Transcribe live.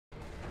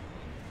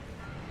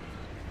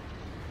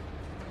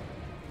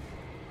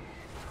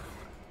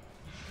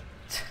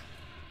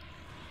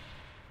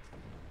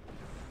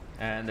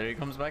And there he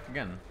comes back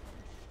again.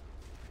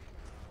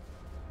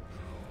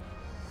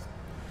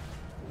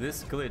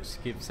 This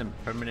glitch gives him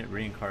permanent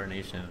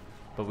reincarnation,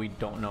 but we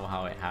don't know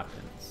how it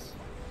happens.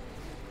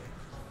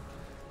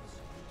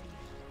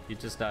 He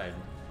just died.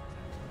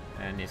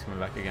 And he's coming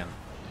back again.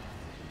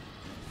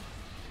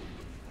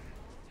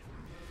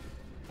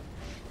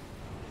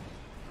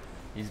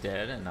 He's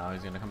dead, and now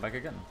he's gonna come back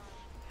again.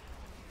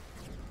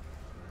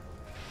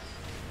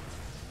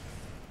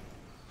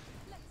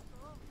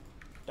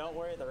 Don't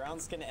worry, the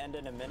round's gonna end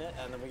in a minute,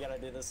 and then we gotta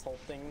do this whole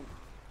thing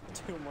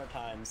 2 more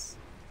times.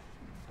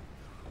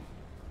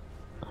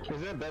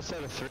 Is it best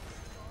out of 3?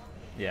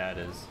 Yeah, it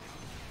is.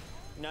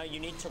 No, you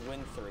need to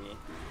win 3.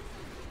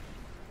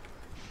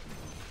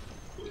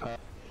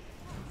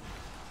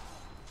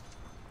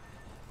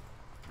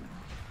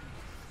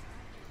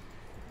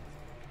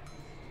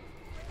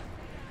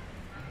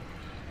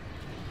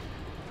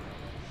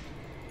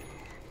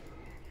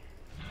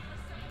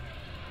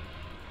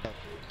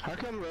 How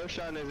come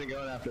Roshan isn't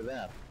going after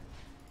that?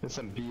 It's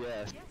some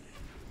BS.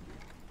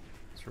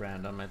 It's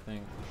random, I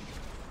think.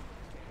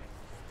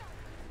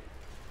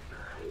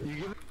 You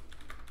give.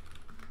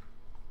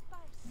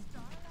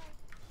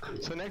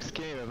 So next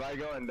game, if I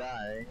go and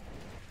die,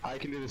 I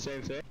can do the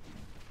same thing?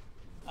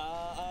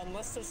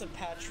 Unless there's a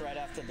patch right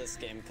after this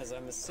game, because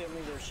I'm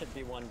assuming there should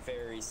be one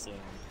very soon.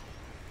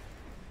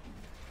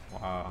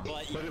 Wow.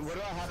 But what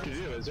do I have to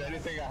do? Is there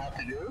anything I have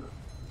to do?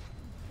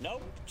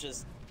 Nope,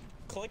 just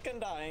click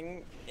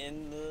undying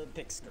in the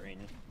pick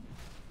screen.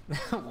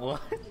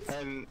 What?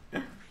 And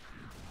that's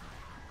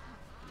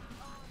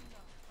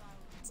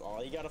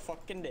all you gotta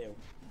fucking do.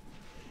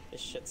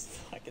 This shit's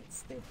fucking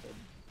stupid.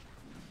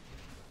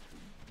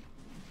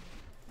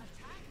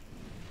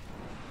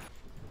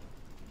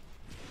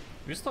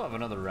 We still have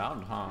another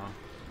round, huh?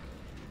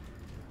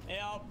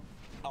 Yeah,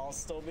 I'll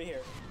still be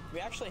here. We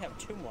actually have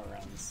 2 more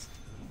rounds.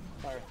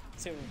 Or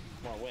 2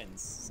 more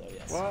wins, so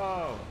yes.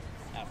 Whoa!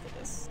 After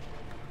this.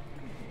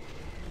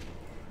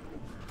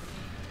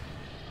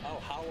 Oh,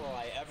 how will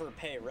I ever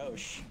pay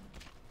Roche?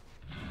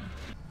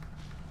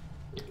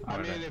 I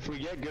mean, if we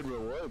get good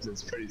rewards,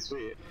 it's pretty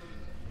sweet.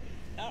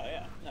 Oh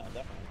yeah, no,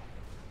 definitely.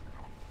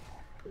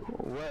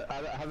 What?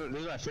 I haven't.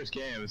 This is my first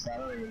game, so I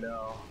don't even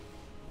know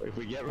if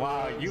we get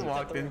wow, rewards. you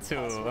walked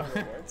into.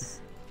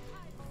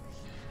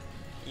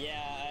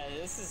 Yeah,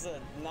 this is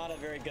not a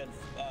very good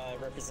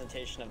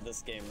representation of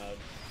this game mode.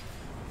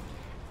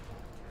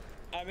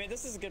 I mean,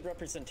 this is a good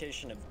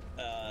representation of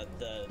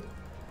the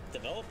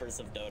developers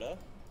of Dota.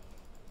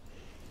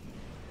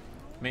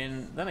 I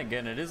mean, then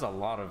again, it is a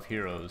lot of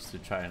heroes to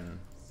try and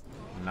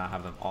not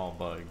have them all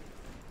bug.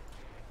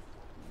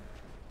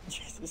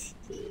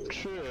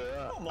 True.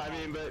 I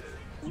mean, but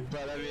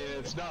I mean,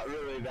 it's not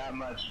really that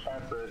much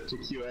effort to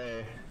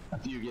QA a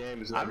few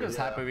games. I'm just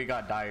happy we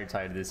got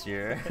DireTide this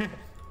year.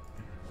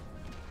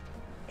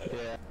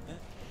 Yeah.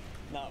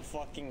 Not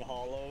fucking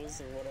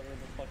hollows or whatever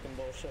the fucking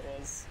bullshit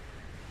was.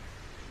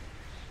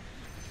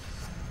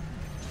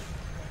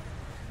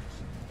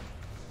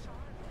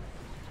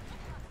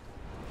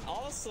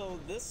 Also,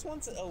 this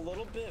one's a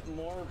little bit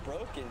more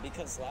broken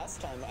because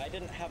last time I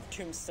didn't have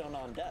Tombstone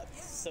on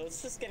Death, so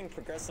it's just getting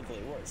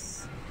progressively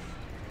worse.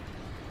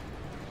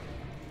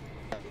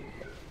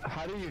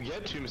 How do you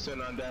get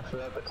Tombstone on Death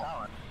without the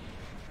talent?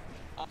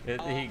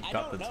 He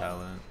got the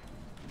talent.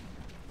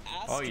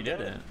 Oh, you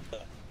didn't?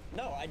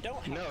 No, I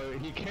don't have. No,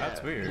 he can't.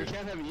 That's weird. He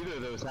can't have either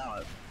of those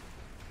talents.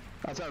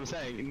 That's what I'm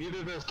saying. Neither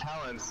of those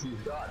talents he's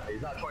got.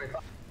 He's not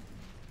 25.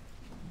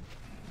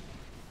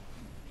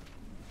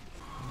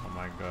 Oh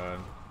my god.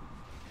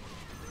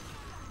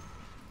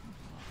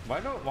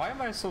 Why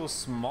am I so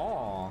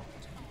small?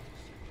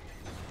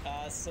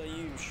 So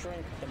you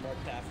shrink the more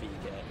taffy you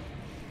get.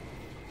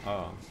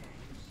 Oh.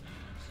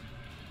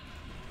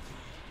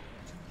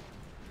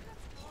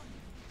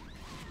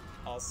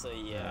 Also,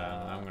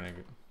 yeah. I'm gonna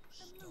go.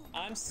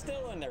 I'm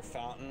still in their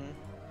fountain.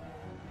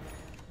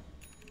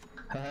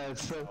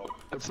 It's so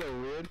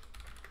weird.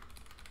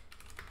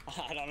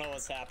 I don't know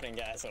what's happening,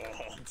 guys.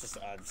 I'm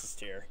just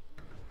here.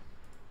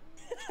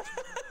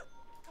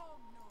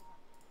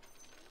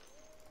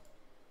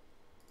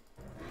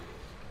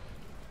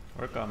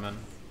 We're coming.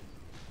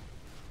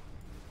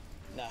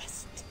 Nah,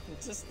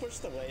 just push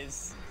the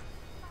waves.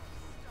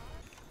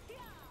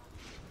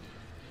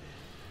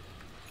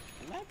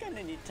 I'm not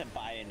gonna need to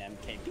buy an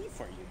MKB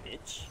for you,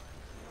 bitch.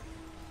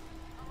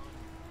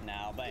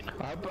 Now, but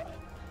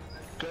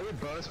Do I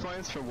get bonus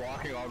points for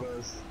walking all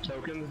those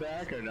tokens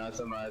back, or not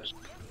so much?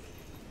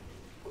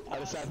 I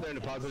just sat there and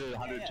deposited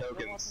 100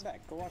 tokens.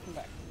 Go walking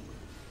back.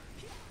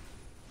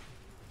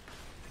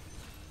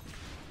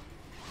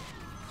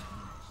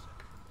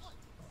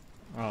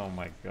 Oh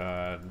my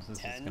god. This is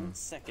 10 gonna...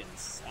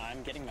 seconds.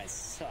 I'm getting my.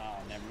 Oh,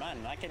 never mind.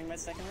 I'm not getting my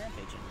second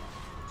rampage anymore.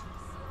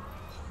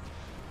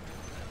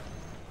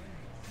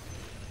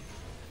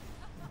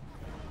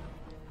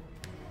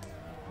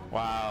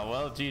 Wow,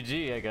 well,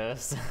 GG, I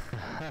guess.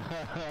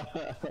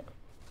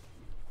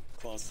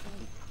 Close.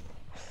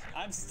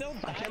 I'm still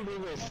dying. I can't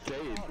believe I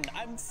stayed.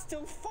 I'm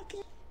still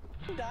fucking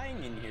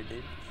dying in here,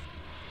 dude.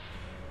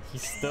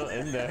 He's still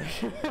in there.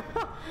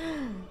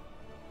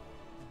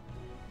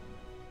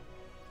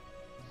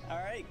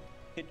 Alright,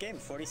 good game,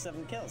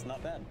 47 kills,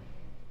 not bad.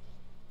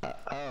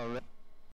 Oh man.